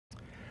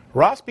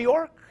Ross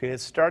Bjork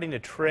is starting to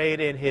trade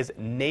in his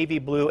navy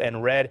blue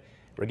and red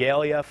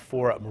regalia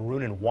for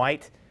maroon and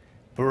white.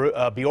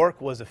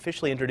 Bjork was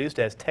officially introduced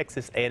as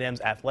Texas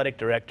A&M's athletic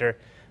director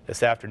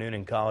this afternoon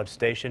in College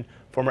Station.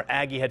 Former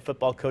Aggie head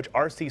football coach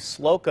R.C.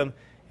 Slocum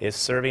is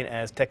serving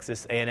as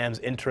Texas A&M's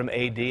interim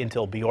AD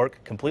until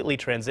Bjork completely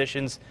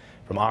transitions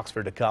from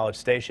Oxford to College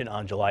Station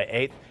on July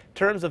 8th.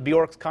 Terms of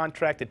Bjork's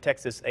contract at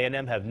Texas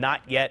A&M have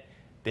not yet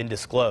been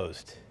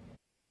disclosed.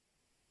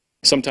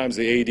 Sometimes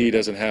the AD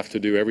doesn't have to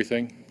do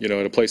everything. You know,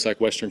 at a place like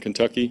Western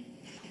Kentucky,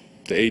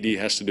 the AD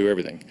has to do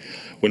everything.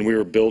 When we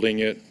were building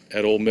it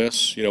at Ole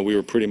Miss, you know, we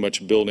were pretty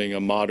much building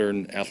a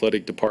modern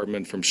athletic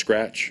department from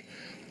scratch.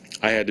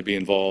 I had to be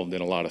involved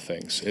in a lot of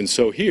things. And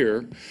so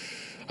here,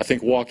 I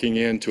think walking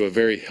into a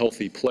very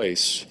healthy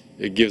place,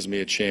 it gives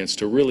me a chance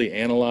to really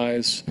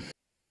analyze